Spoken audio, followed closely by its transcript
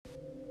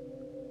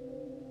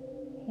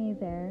Hey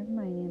there,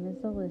 my name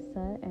is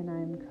Alyssa and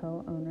I'm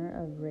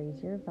co-owner of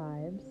Raise Your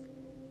Vibes.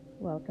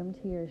 Welcome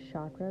to your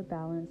chakra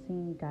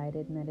balancing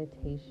guided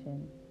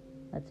meditation.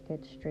 Let's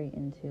get straight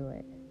into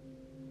it.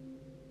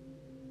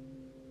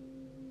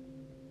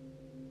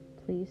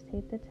 Please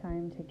take the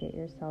time to get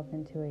yourself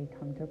into a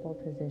comfortable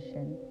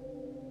position.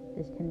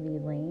 This can be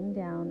laying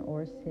down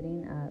or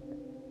sitting up.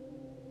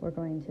 We're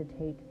going to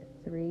take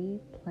 3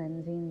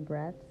 cleansing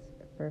breaths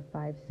for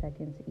 5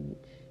 seconds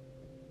each.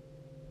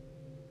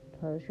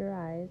 Close your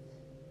eyes.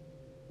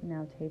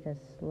 Now take a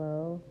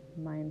slow,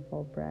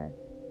 mindful breath.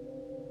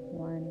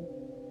 1,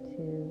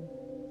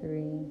 2,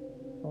 3,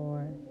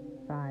 4,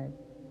 5.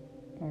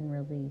 And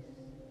release.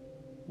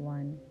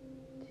 1,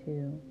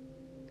 2,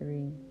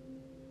 3,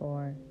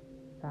 4,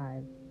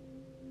 5.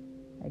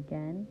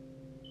 Again.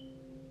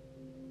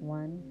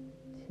 1,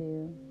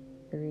 2,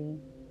 3,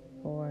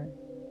 4,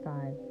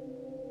 5.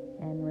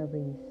 And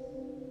release.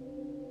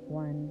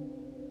 1,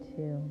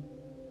 2,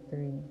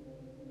 3,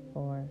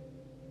 4,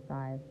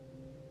 5.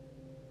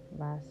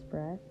 Last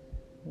breath.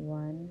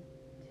 1,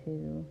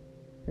 2,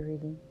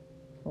 3,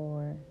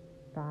 4,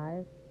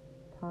 5.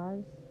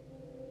 Pause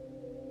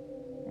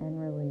and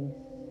release.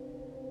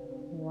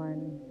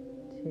 1,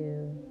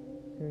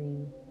 2,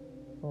 3,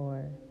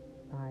 4,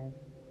 5.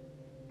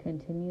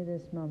 Continue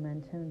this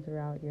momentum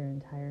throughout your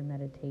entire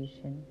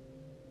meditation.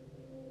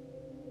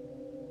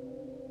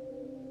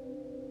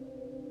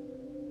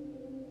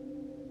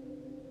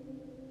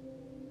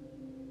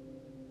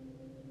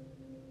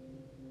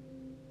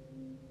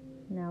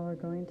 Now we're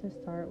going to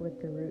start with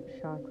the root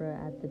chakra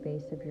at the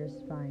base of your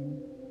spine.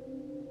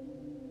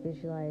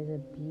 Visualize a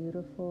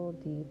beautiful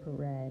deep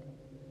red.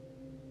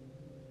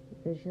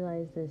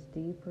 Visualize this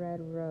deep red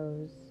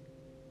rose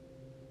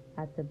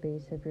at the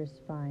base of your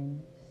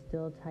spine,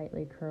 still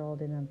tightly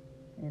curled in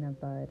a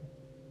bud.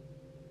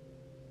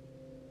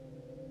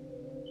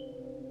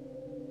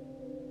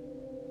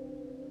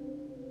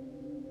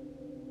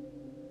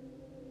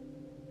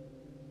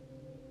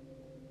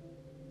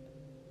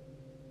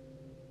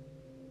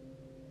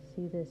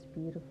 See this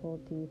beautiful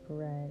deep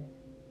red.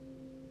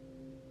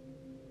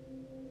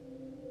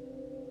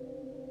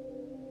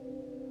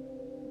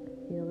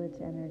 Feel its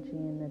energy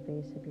in the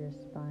base of your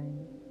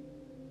spine.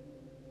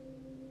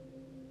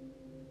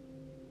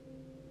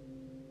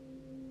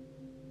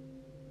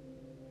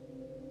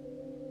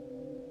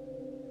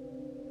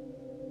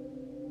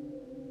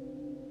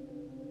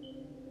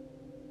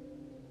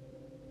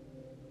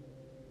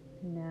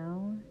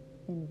 Now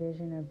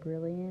envision a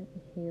brilliant,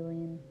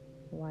 healing,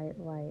 white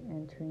light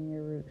entering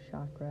your root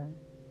chakra.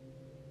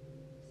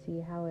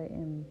 See how it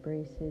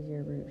embraces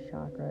your root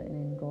chakra and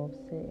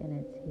engulfs it in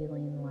its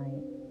healing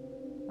light,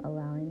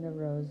 allowing the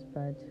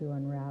rosebud to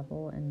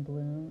unravel and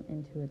bloom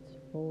into its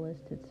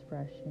fullest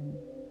expression.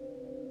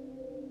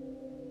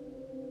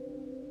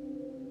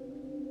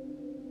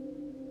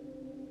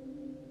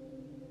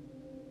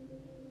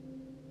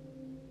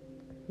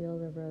 Feel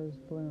the rose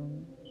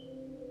bloom.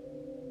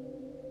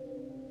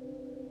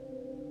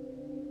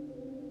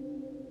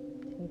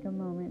 Take a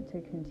moment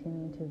to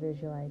continue to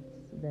visualize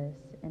this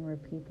and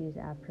repeat these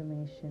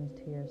affirmations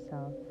to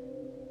yourself.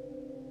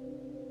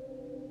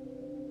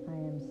 I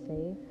am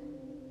safe.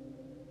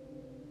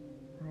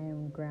 I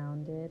am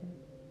grounded.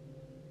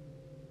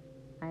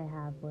 I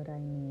have what I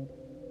need.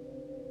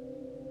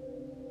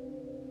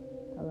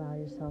 Allow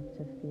yourself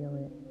to feel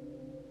it.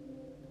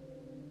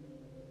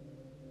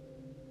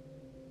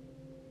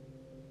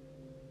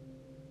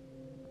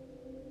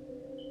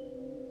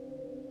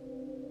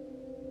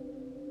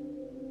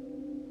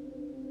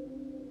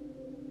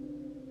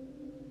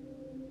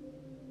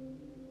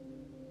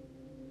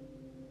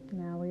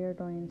 Now we are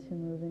going to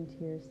move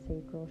into your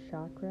sacral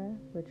chakra,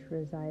 which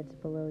resides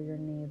below your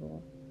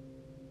navel.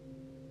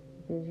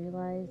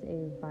 Visualize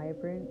a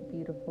vibrant,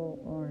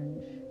 beautiful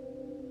orange.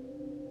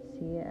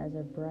 See it as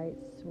a bright,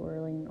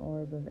 swirling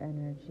orb of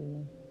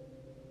energy.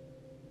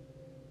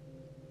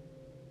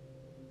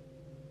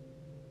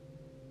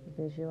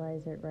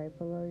 Visualize it right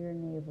below your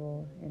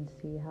navel and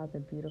see how the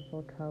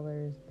beautiful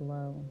colors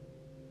glow.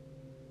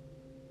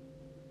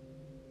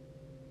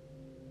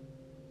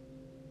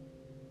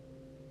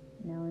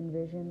 Now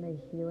envision the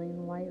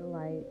healing white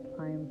light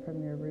climb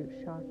from your root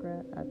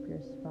chakra up your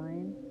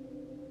spine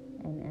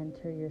and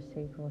enter your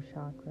sacral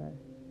chakra.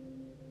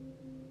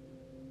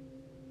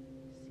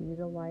 See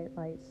the white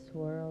light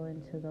swirl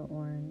into the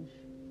orange.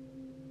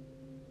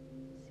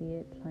 See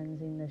it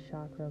cleansing the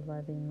chakra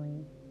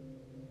lovingly.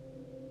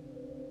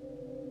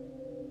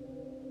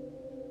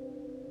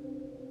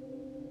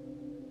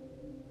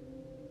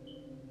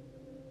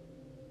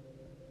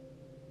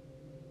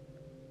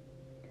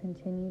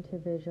 Continue to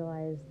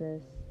visualize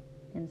this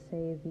and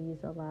say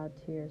these aloud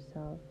to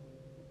yourself.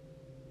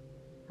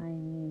 I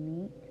am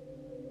unique.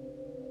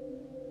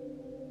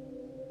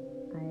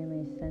 I am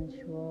a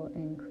sensual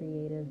and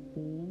creative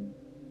being.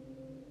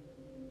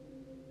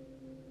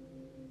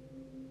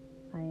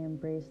 I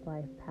embrace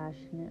life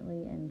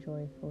passionately and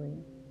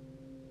joyfully.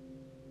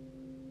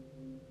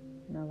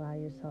 And allow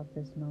yourself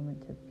this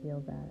moment to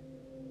feel that.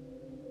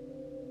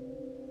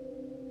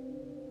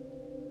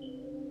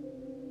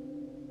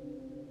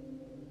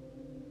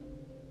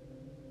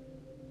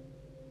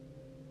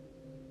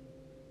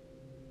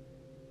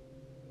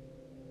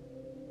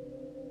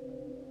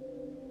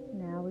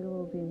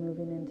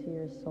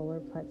 solar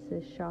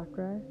plexus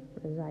chakra,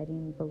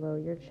 residing below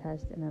your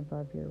chest and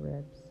above your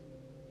ribs.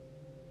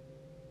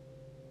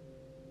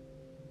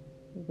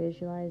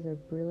 Visualize a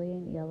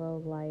brilliant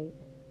yellow light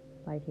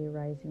like a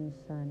rising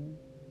sun.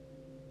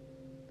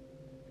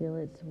 Feel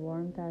its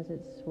warmth as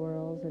it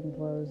swirls and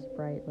glows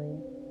brightly.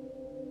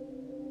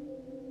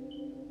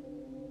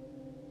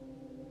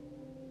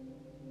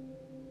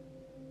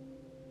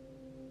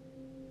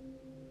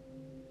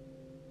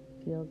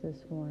 Feel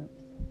this warmth.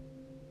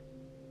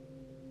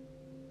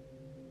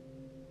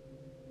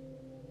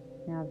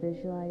 Now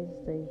visualize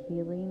the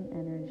healing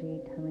energy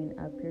coming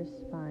up your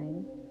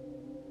spine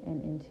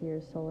and into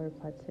your solar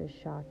plexus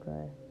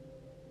chakra,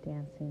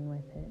 dancing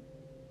with it.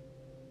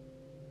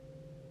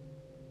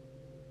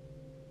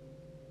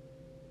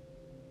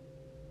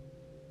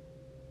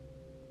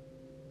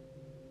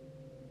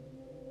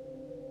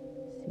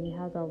 See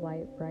how the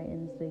light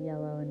brightens the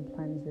yellow and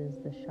cleanses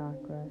the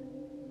chakra.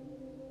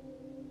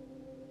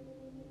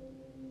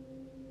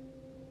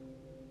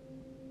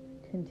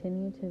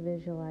 Continue to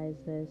visualize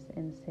this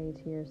and say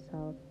to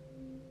yourself,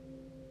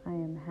 I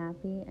am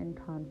happy and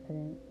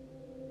confident.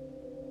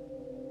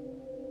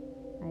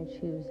 I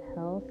choose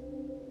health,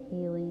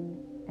 healing,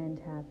 and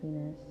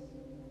happiness.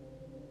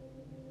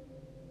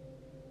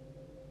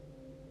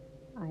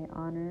 I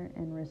honor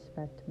and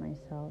respect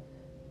myself.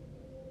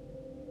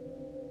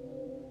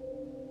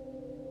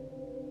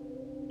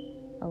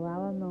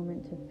 Allow a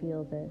moment to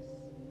feel this.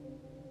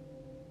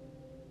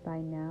 By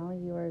now,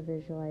 you are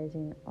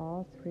visualizing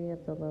all three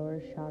of the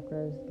lower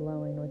chakras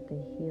glowing with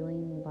the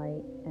healing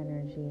light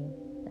energy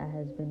that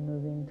has been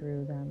moving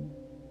through them.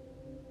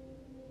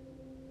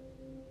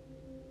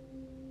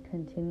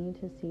 Continue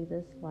to see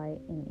this light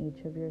in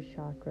each of your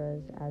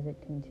chakras as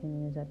it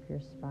continues up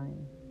your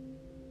spine.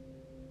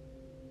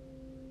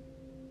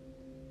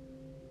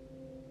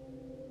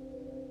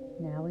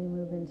 Now we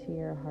move into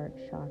your heart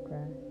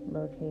chakra,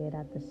 located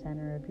at the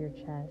center of your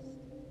chest.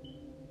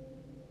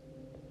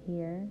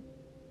 Here,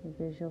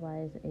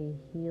 visualize a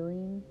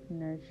healing,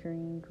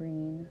 nurturing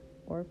green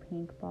or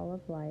pink ball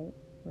of light,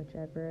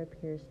 whichever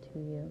appears to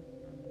you.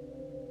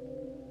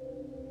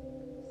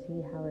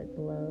 See how it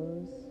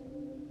glows.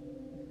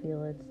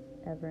 Feel its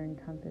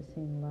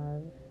ever-encompassing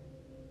love.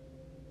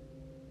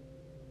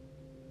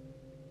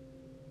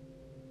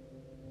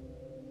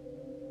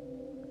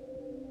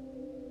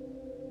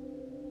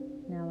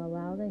 Now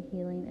allow the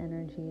healing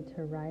energy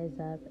to rise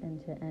up and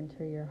to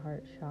enter your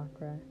heart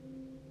chakra.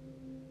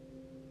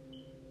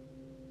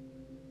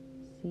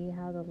 See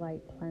how the light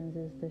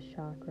cleanses the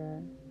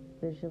chakra.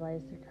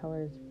 Visualize the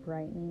colors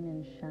brightening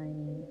and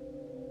shining,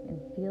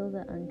 and feel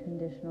the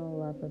unconditional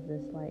love of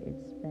this light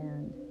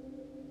expand,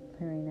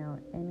 clearing out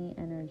any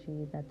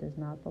energy that does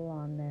not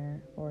belong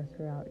there or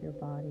throughout your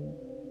body.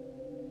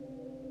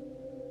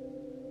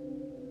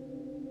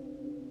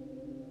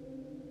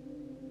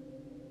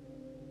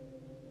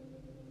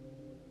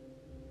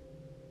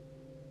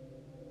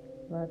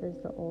 Love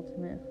is the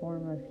ultimate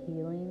form of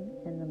healing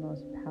and the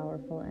most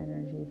powerful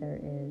energy there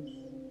is.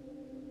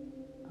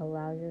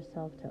 Allow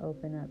yourself to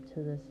open up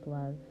to this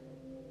love.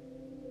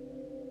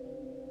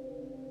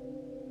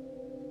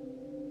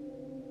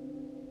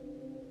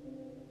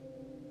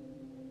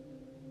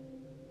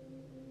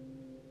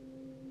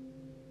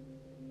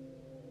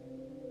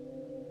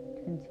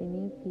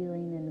 Continue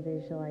feeling and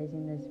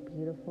visualizing this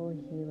beautiful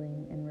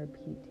healing and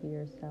repeat to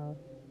yourself,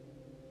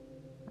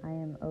 I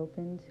am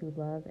open to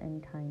love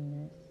and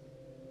kindness.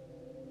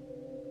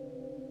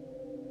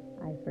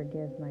 I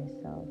forgive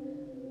myself.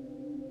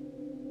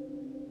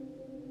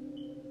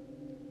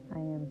 I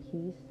am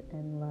peace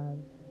and love.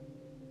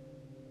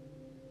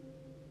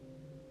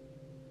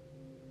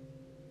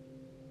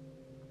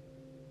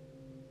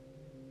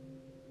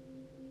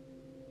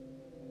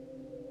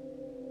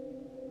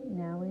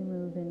 Now we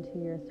move into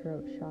your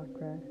throat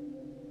chakra.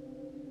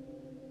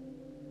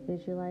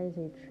 Visualize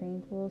a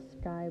tranquil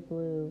sky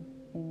blue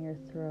in your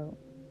throat.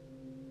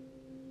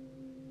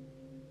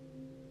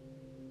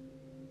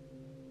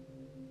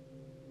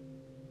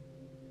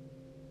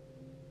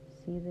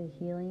 See the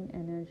healing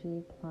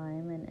energy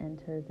climb and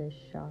enter this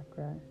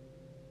chakra,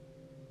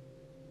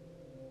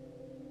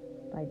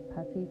 like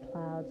puffy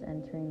clouds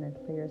entering the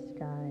clear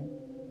sky,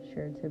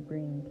 sure to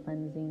bring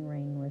cleansing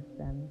rain with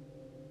them.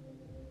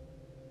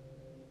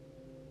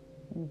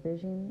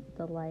 Envision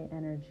the light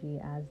energy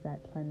as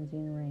that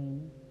cleansing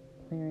rain,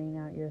 clearing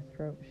out your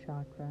throat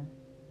chakra.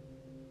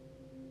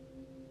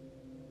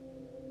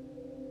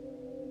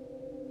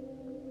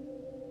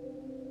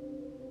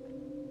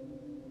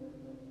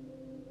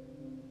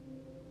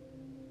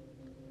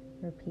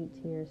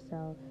 Repeat to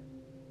yourself,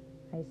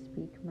 I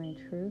speak my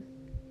truth.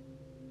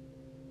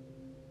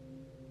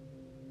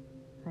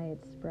 I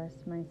express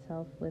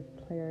myself with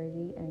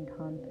clarity and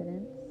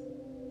confidence.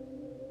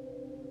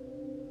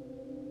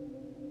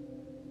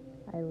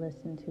 I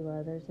listen to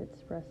others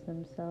express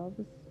themselves.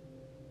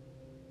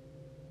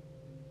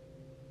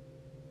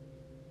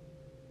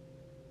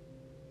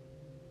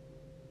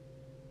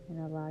 And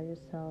allow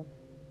yourself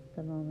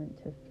the moment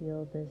to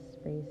feel this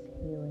space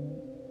healing.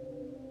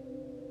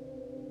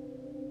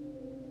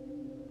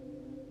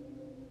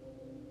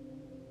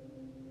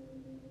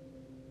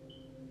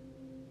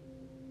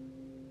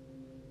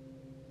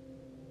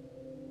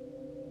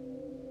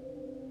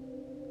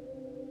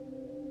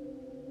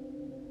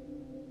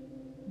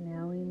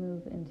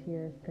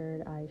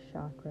 third eye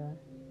chakra,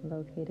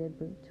 located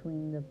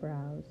between the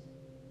brows.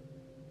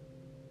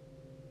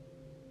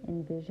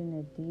 Envision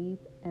a deep,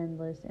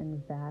 endless,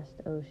 and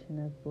vast ocean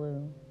of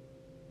blue.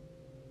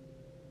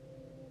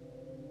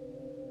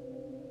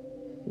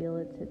 Feel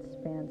its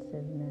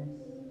expansiveness.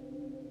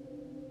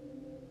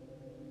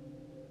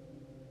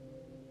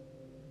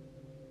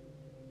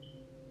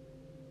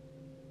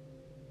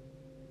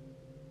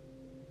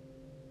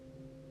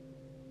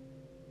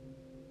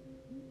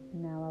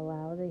 Now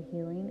allow the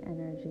healing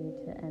energy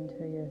to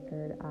enter your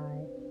third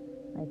eye,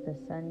 like the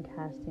sun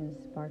casting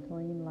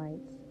sparkling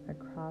lights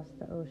across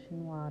the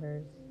ocean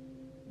waters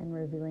and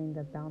revealing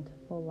the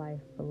bountiful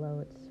life below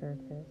its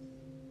surface.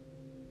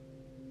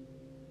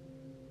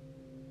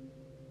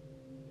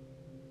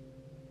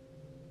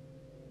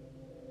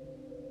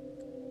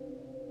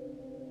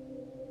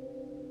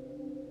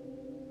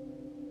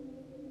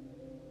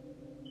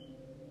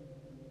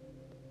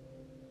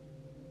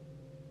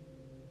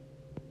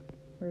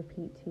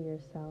 Repeat to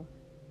yourself,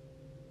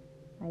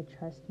 I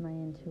trust my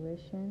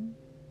intuition.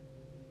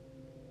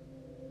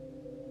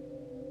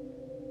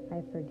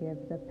 I forgive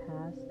the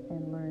past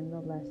and learn the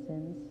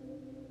lessons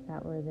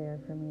that were there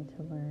for me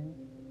to learn.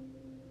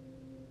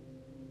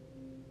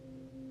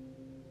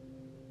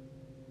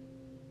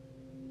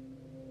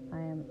 I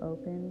am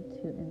open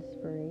to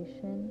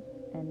inspiration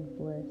and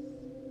bliss.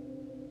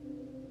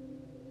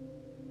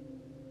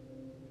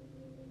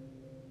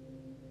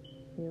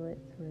 Feel it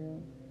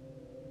through.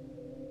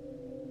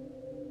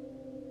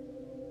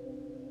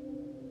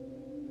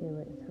 Feel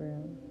it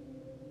through.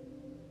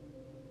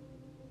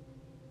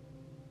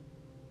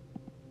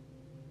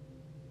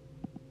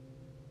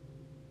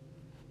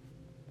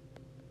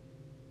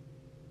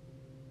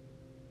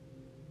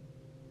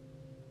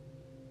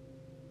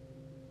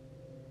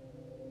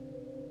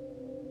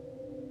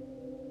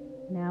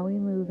 Now we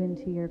move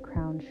into your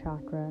crown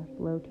chakra,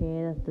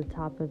 located at the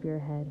top of your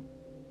head.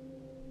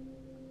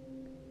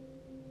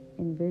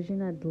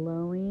 Envision a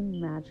glowing,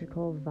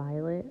 magical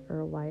violet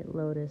or white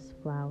lotus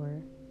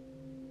flower.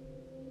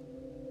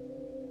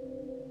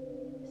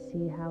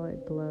 See how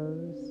it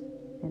glows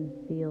and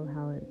feel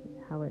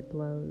how it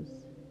glows.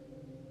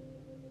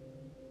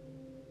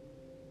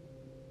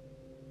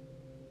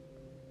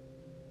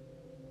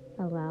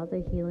 Allow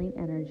the healing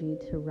energy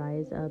to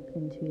rise up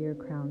into your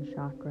crown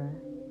chakra.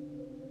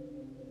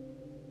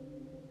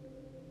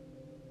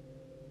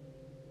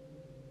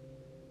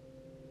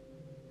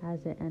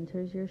 As it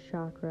enters your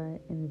chakra,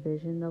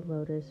 envision the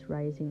lotus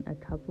rising a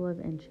couple of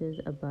inches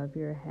above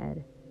your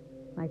head,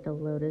 like a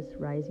lotus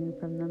rising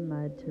from the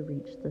mud to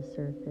reach the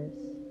surface.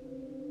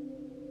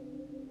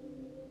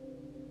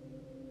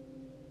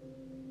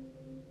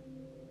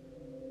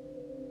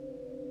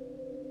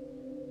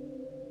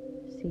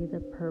 See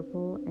the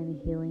purple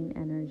and healing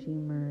energy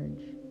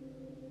merge,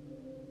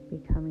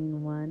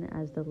 becoming one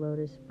as the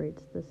lotus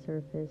breaks the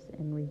surface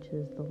and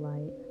reaches the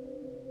light.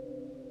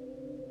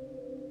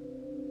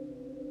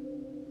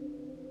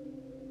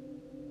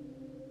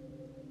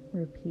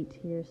 Repeat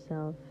to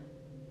yourself,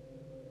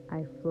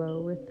 I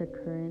flow with the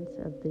currents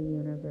of the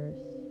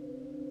universe.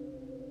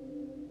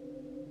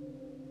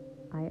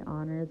 I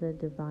honor the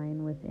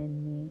divine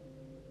within me.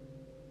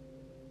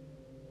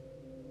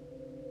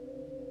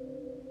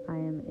 I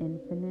am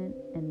infinite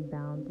and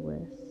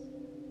boundless.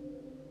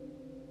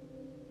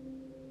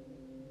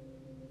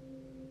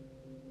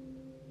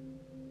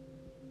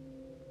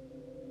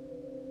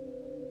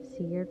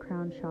 See your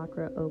crown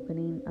chakra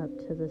opening up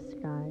to the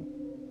sky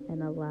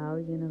and allow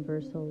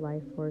universal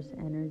life force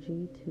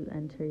energy to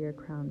enter your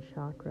crown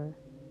chakra.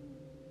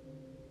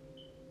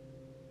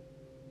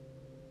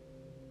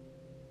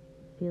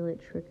 Feel it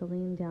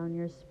trickling down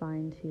your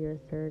spine to your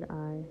third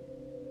eye,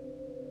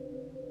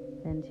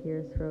 then to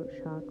your throat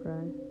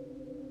chakra,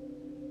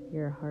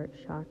 your heart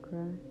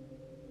chakra,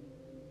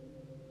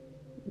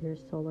 your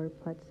solar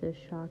plexus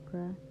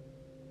chakra,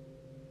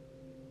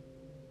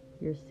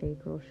 your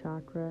sacral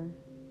chakra,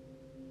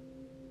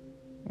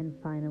 and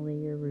finally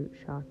your root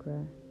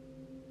chakra.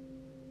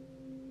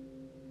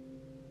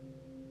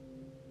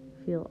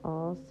 Feel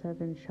all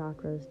 7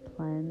 chakras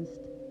cleansed,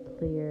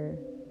 clear,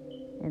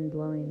 and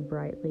glowing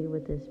brightly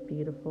with this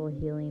beautiful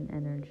healing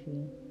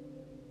energy.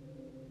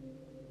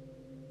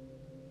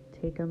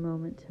 Take a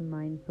moment to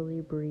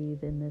mindfully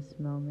breathe in this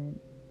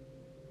moment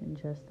and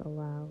just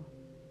allow.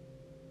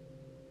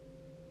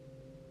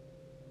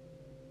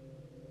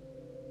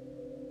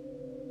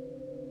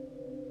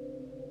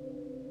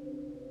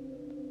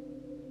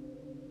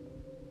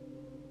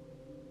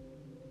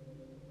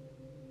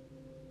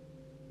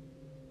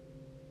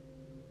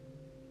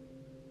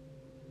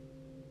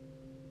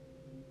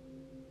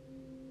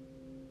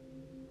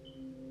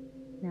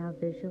 Now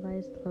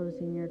visualize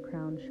closing your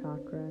crown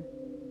chakra.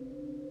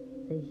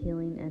 The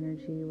healing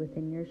energy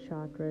within your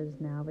chakra is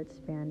now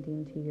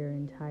expanding to your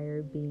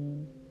entire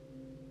being.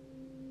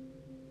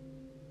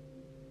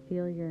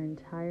 Feel your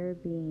entire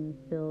being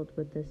filled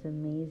with this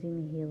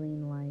amazing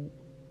healing light.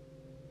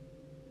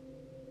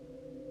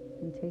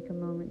 And take a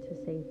moment to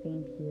say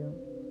thank you.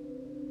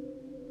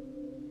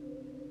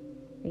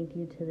 Thank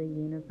you to the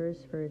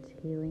universe for its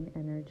healing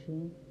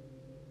energy.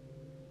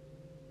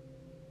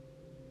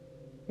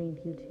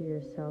 Thank you to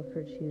yourself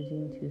for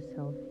choosing to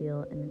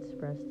self-heal and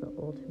express the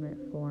ultimate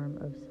form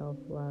of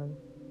self-love.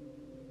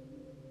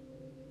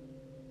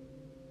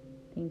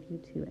 Thank you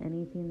to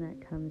anything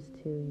that comes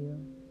to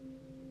you.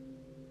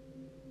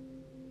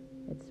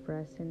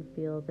 Express and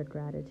feel the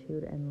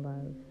gratitude and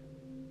love.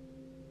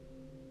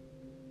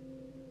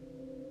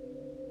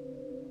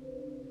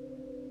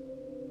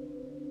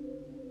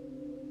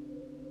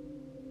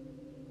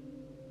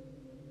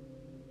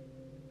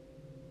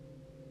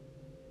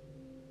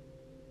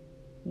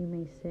 You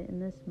may sit in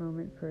this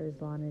moment for as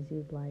long as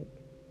you'd like.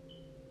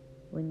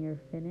 When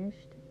you're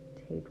finished,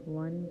 take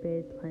one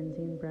big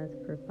cleansing breath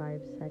for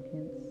 5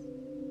 seconds.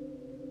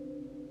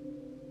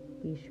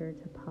 Be sure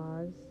to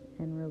pause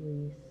and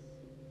release.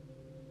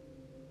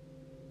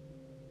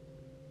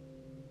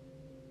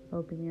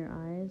 Open your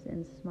eyes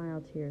and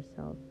smile to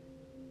yourself.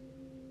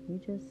 You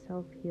just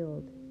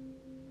self-healed.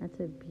 That's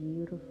a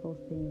beautiful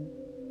thing.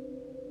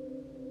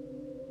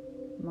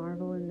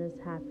 Marvel in this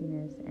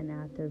happiness and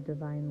act of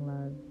divine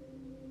love.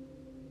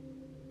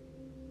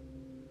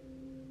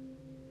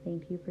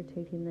 Thank you for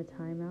taking the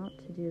time out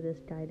to do this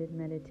guided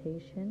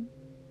meditation,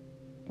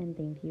 and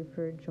thank you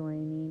for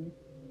joining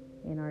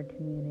in our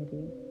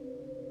community.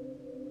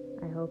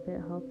 I hope it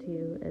helped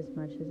you as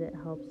much as it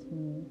helps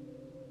me.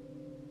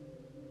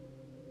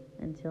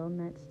 Until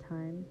next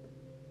time,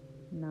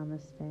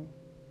 namaste.